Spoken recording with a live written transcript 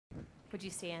Would you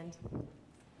stand?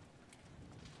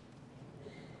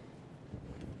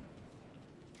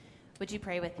 Would you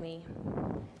pray with me?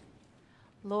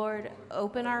 Lord,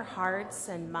 open our hearts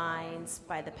and minds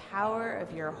by the power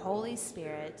of your Holy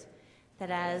Spirit,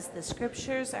 that as the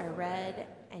scriptures are read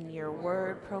and your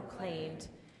word proclaimed,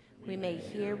 we may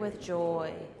hear with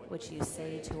joy what you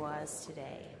say to us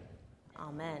today.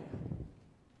 Amen.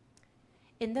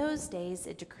 In those days,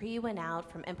 a decree went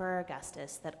out from Emperor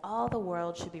Augustus that all the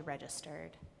world should be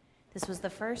registered. This was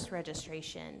the first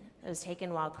registration that was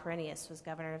taken while Quirinius was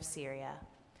governor of Syria.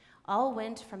 All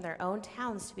went from their own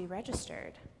towns to be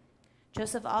registered.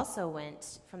 Joseph also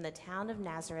went from the town of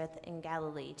Nazareth in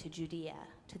Galilee to Judea,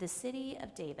 to the city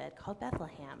of David called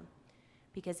Bethlehem,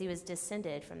 because he was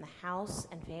descended from the house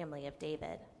and family of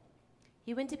David.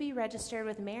 He went to be registered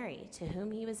with Mary, to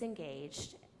whom he was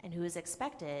engaged, and who was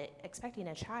expecting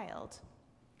a child.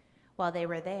 While they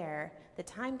were there, the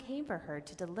time came for her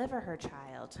to deliver her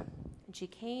child, and she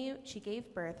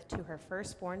gave birth to her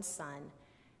firstborn son,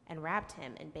 and wrapped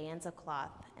him in bands of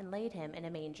cloth, and laid him in a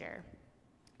manger,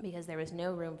 because there was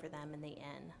no room for them in the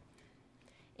inn.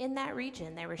 In that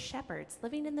region there were shepherds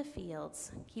living in the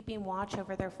fields, keeping watch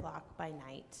over their flock by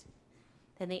night.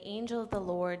 Then the angel of the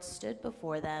Lord stood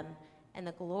before them, and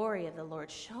the glory of the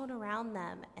Lord shone around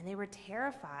them, and they were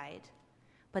terrified.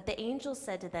 But the angel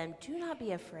said to them, "Do not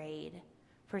be afraid,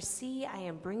 for see, I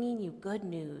am bringing you good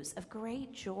news of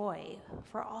great joy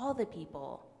for all the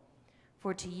people.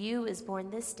 For to you is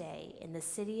born this day in the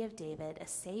city of David a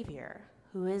Savior,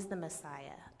 who is the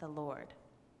Messiah, the Lord.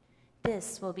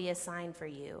 This will be a sign for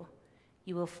you.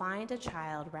 You will find a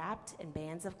child wrapped in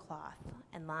bands of cloth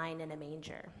and lying in a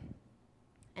manger."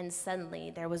 And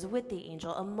suddenly there was with the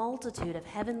angel a multitude of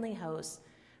heavenly hosts,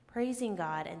 praising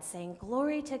God and saying,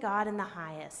 "Glory to God in the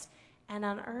highest, and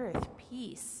on earth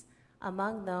peace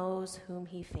among those whom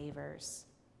he favors."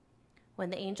 When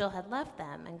the angel had left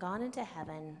them and gone into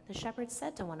heaven, the shepherds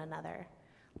said to one another,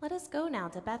 "Let us go now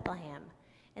to Bethlehem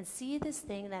and see this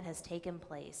thing that has taken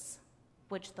place,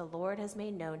 which the Lord has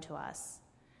made known to us."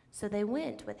 So they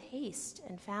went with haste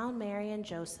and found Mary and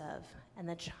Joseph and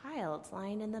the child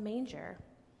lying in the manger.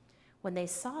 When they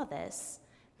saw this,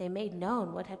 they made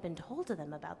known what had been told to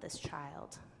them about this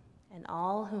child, and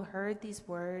all who heard these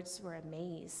words were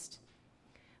amazed.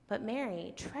 But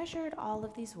Mary treasured all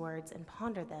of these words and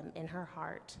pondered them in her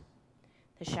heart.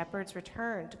 The shepherds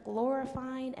returned,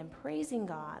 glorifying and praising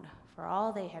God for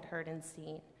all they had heard and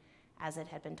seen, as it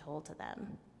had been told to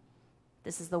them.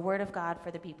 This is the word of God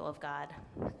for the people of God.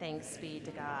 Thanks be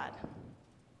to God.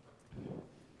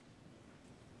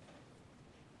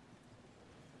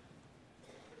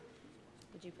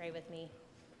 Would you pray with me?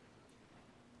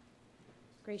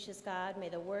 Gracious God, may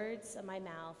the words of my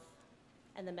mouth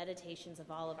and the meditations of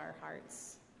all of our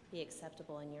hearts be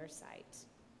acceptable in your sight,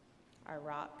 our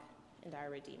rock and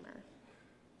our redeemer.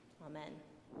 Amen.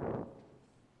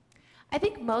 I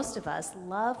think most of us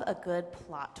love a good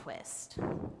plot twist.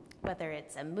 Whether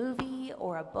it's a movie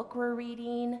or a book we're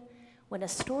reading, when a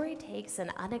story takes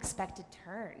an unexpected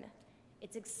turn,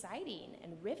 it's exciting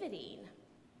and riveting.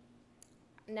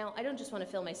 Now, I don't just want to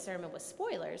fill my sermon with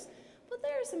spoilers, but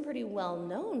there are some pretty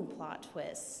well-known plot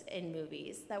twists in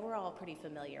movies that we're all pretty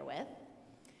familiar with.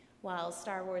 While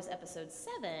Star Wars Episode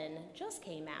 7 just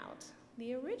came out,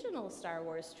 the original Star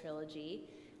Wars trilogy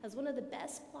has one of the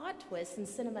best plot twists in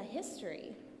cinema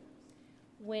history.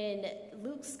 When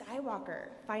Luke Skywalker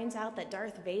finds out that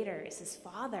Darth Vader is his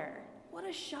father, what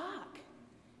a shock!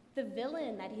 The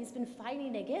villain that he's been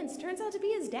fighting against turns out to be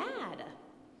his dad.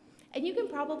 And you can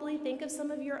probably think of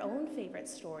some of your own favorite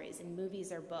stories in movies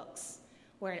or books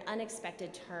where an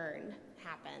unexpected turn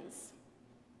happens.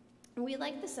 And we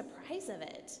like the surprise of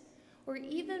it, or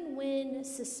even when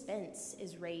suspense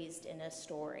is raised in a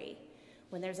story,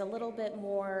 when there's a little bit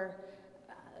more,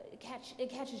 it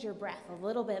catches your breath a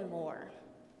little bit more.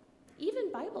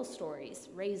 Even Bible stories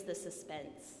raise the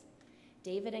suspense.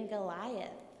 David and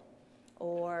Goliath,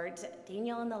 or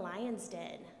Daniel in the lion's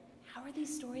den. How are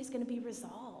these stories going to be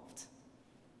resolved?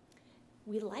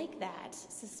 We like that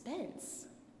suspense.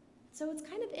 So it's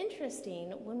kind of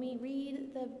interesting when we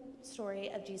read the story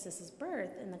of Jesus'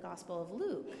 birth in the Gospel of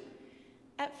Luke.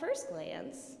 At first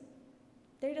glance,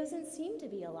 there doesn't seem to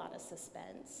be a lot of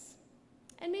suspense.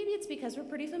 And maybe it's because we're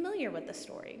pretty familiar with the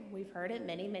story. We've heard it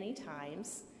many, many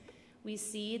times. We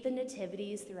see the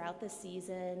nativities throughout the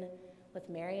season with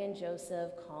Mary and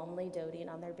Joseph calmly doting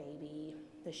on their baby.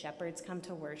 The shepherds come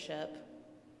to worship.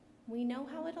 We know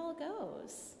how it all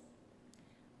goes.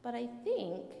 But I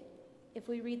think if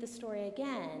we read the story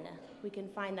again, we can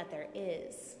find that there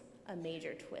is a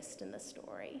major twist in the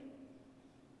story.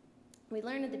 We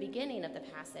learn at the beginning of the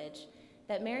passage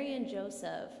that Mary and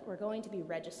Joseph were going to be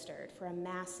registered for a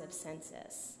massive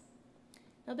census.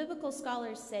 Now, biblical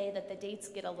scholars say that the dates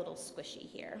get a little squishy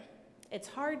here. It's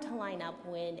hard to line up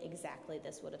when exactly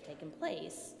this would have taken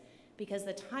place because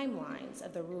the timelines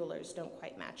of the rulers don't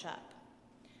quite match up.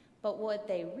 But what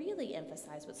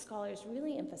scholars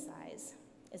really emphasize,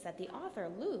 is that the author,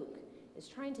 Luke, is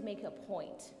trying to make a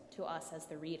point to us as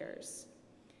the readers.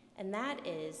 And that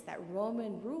is that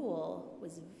Roman rule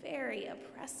was very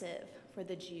oppressive for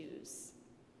the Jews,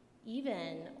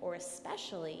 even or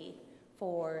especially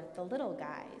for the little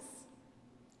guys.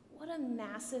 What a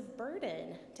massive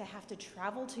burden to have to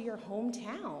travel to your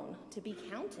hometown to be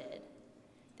counted.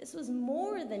 This was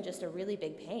more than just a really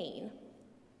big pain.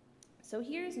 So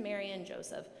here's Mary and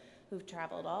Joseph, who've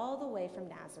traveled all the way from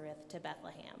Nazareth to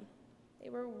Bethlehem. They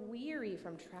were weary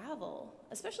from travel,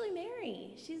 especially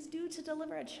Mary. She's due to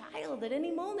deliver a child at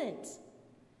any moment.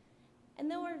 And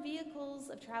though our vehicles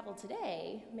of travel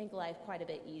today make life quite a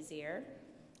bit easier,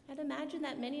 I'd imagine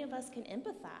that many of us can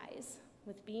empathize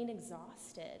with being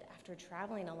exhausted after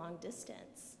traveling a long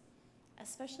distance,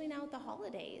 especially now at the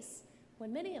holidays,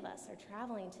 when many of us are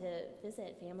traveling to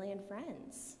visit family and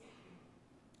friends.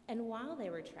 And while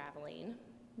they were traveling,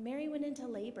 Mary went into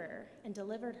labor and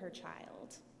delivered her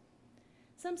child.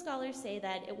 Some scholars say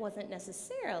that it wasn't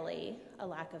necessarily a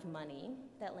lack of money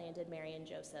that landed Mary and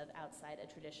Joseph outside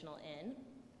a traditional inn,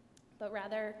 but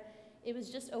rather it was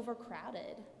just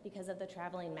overcrowded because of the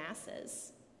traveling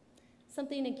masses.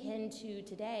 Something akin to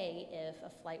today if a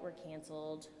flight were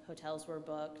canceled, hotels were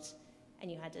booked,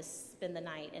 and you had to spend the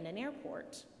night in an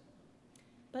airport.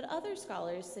 But other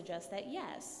scholars suggest that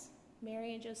yes,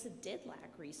 Mary and Joseph did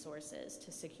lack resources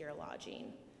to secure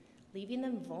lodging, leaving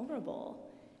them vulnerable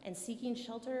and seeking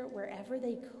shelter wherever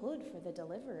they could for the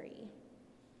delivery.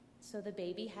 So the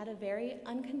baby had a very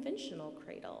unconventional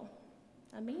cradle,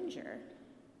 a manger.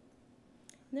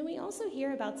 And then we also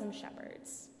hear about some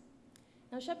shepherds.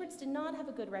 Now, shepherds did not have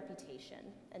a good reputation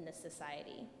in this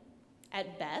society.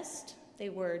 At best, they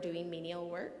were doing menial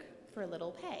work for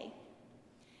little pay.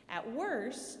 At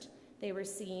worst, they were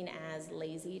seen as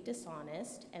lazy,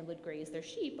 dishonest, and would graze their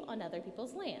sheep on other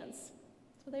people's lands.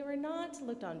 So they were not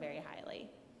looked on very highly.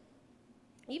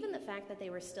 Even the fact that they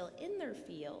were still in their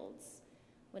fields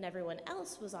when everyone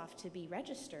else was off to be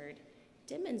registered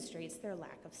demonstrates their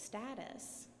lack of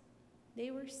status. They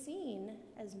were seen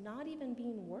as not even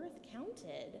being worth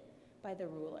counted by the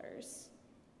rulers.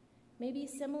 Maybe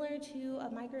similar to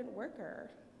a migrant worker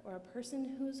or a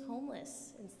person who's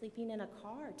homeless and sleeping in a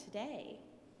car today.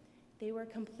 They were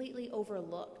completely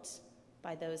overlooked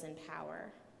by those in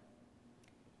power.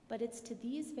 But it's to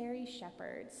these very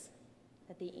shepherds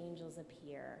that the angels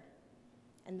appear,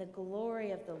 and the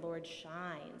glory of the Lord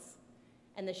shines.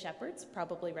 And the shepherds,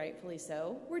 probably rightfully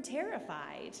so, were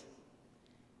terrified.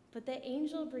 But the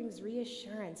angel brings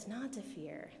reassurance not to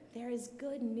fear. There is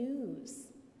good news.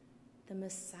 The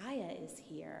Messiah is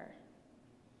here.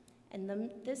 And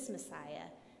this Messiah,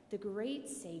 the great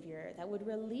Savior that would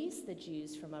release the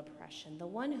Jews from oppression, the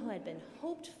one who had been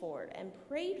hoped for and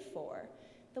prayed for,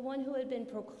 the one who had been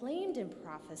proclaimed in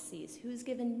prophecies, who's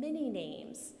given many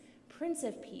names, Prince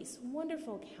of Peace,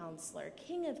 Wonderful Counselor,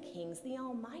 King of Kings, the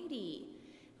Almighty,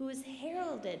 who is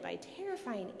heralded by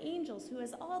terrifying angels, who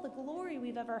has all the glory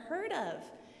we've ever heard of.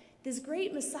 This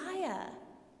great Messiah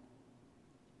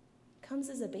comes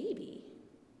as a baby.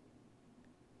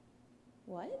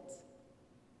 What?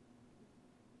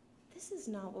 This is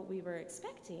not what we were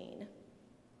expecting.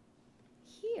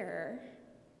 Here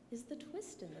is the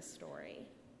twist in the story.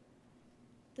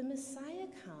 The Messiah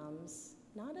comes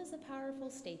not as a powerful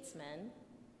statesman,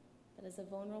 but as a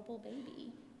vulnerable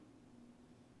baby.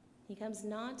 He comes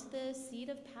not to the seat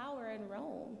of power in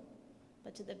Rome,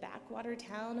 but to the backwater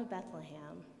town of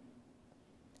Bethlehem.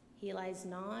 He lies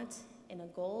not in a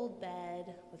gold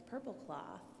bed with purple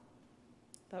cloth,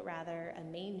 but rather a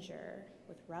manger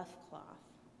with rough cloth.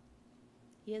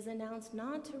 He is announced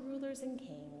not to rulers and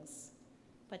kings,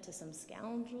 but to some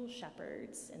scoundrel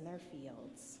shepherds in their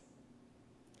fields.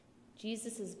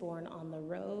 Jesus is born on the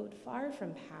road far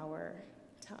from power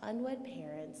to unwed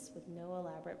parents with no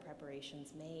elaborate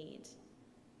preparations made.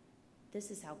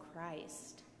 This is how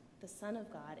Christ, the Son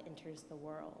of God, enters the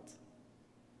world.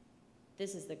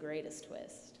 This is the greatest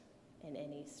twist in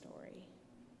any story.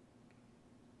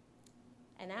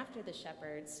 And after the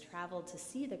shepherds traveled to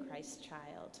see the Christ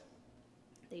child,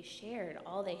 they shared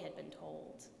all they had been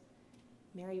told.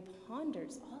 Mary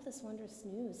ponders all this wondrous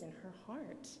news in her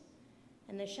heart,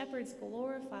 and the shepherds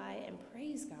glorify and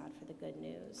praise God for the good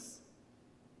news.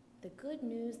 The good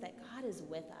news that God is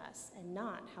with us and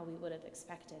not how we would have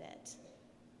expected it.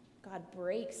 God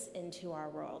breaks into our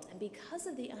world, and because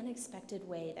of the unexpected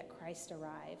way that Christ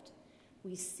arrived,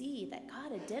 we see that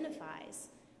God identifies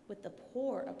with the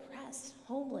poor, oppressed,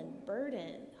 homeless,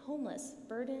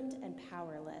 burdened, and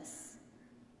powerless.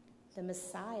 The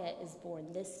Messiah is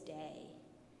born this day,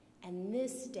 and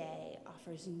this day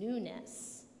offers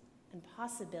newness and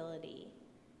possibility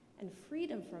and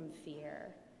freedom from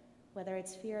fear, whether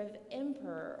it's fear of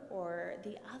emperor or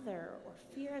the other or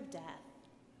fear of death.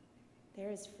 There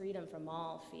is freedom from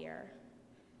all fear.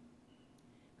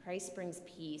 Christ brings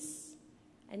peace,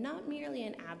 and not merely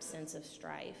an absence of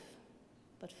strife,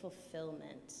 but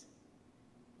fulfillment.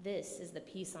 This is the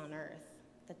peace on earth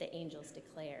that the angels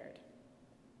declared.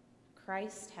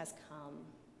 Christ has come,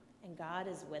 and God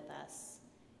is with us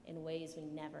in ways we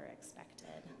never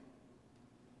expected.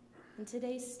 And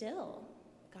today still,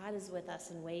 God is with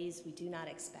us in ways we do not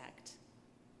expect.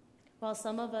 While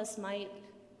some of us might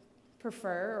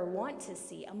prefer or want to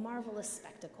see a marvelous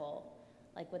spectacle,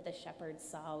 like what the shepherds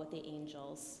saw with the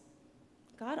angels,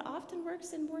 God often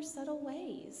works in more subtle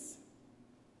ways.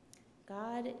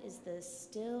 God is the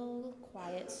still,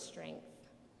 quiet strength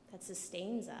that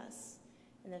sustains us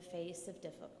in the face of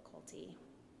difficulty,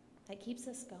 that keeps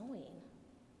us going.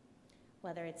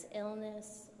 Whether it's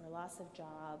illness or loss of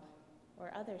job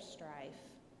or other strife,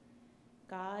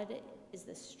 God is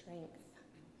the strength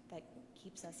that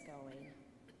keeps us going.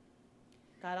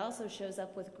 God also shows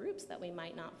up with groups that we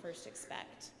might not first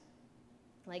expect.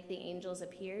 Like the angels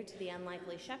appeared to the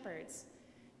unlikely shepherds,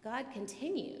 God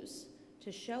continues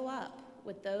to show up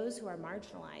with those who are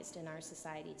marginalized in our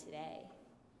society today.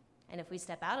 And if we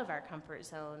step out of our comfort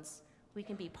zones, we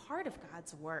can be part of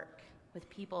God's work with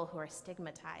people who are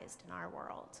stigmatized in our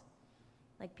world,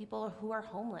 like people who are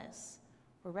homeless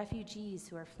or refugees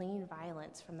who are fleeing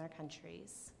violence from their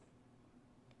countries.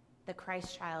 The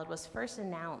Christ child was first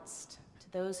announced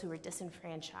to those who were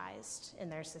disenfranchised in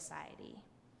their society.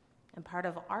 And part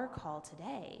of our call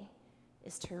today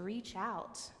is to reach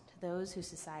out to those who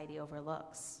society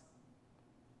overlooks.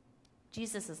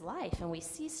 Jesus' life, and we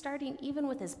see starting even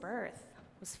with his birth,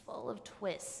 was full of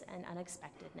twists and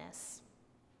unexpectedness.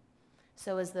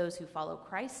 So as those who follow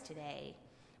Christ today,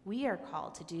 we are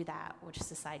called to do that which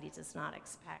society does not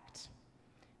expect,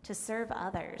 to serve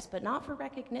others, but not for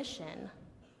recognition,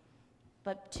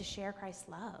 but to share Christ's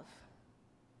love,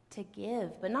 to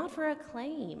give, but not for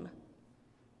acclaim,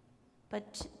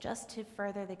 but just to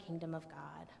further the kingdom of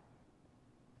God,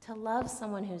 to love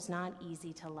someone who's not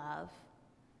easy to love,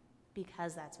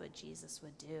 because that's what Jesus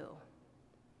would do.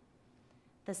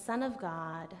 The Son of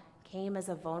God came as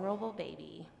a vulnerable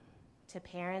baby to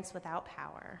parents without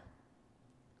power,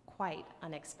 quite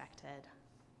unexpected.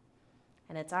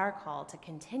 And it's our call to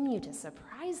continue to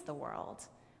surprise the world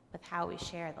with how we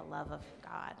share the love of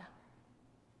God.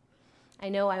 I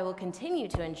know I will continue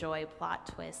to enjoy plot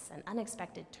twists and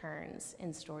unexpected turns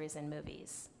in stories and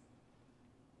movies.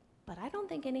 But I don't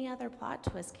think any other plot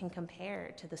twist can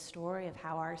compare to the story of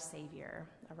how our Savior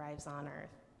arrives on earth.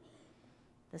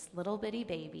 This little bitty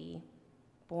baby,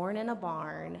 born in a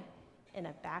barn in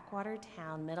a backwater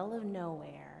town, middle of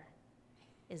nowhere,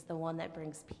 is the one that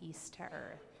brings peace to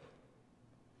earth.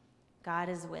 God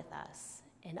is with us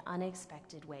in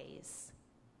unexpected ways.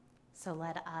 So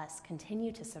let us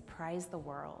continue to surprise the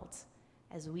world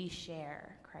as we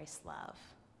share Christ's love.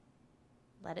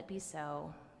 Let it be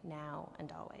so now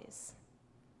and always.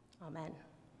 Amen.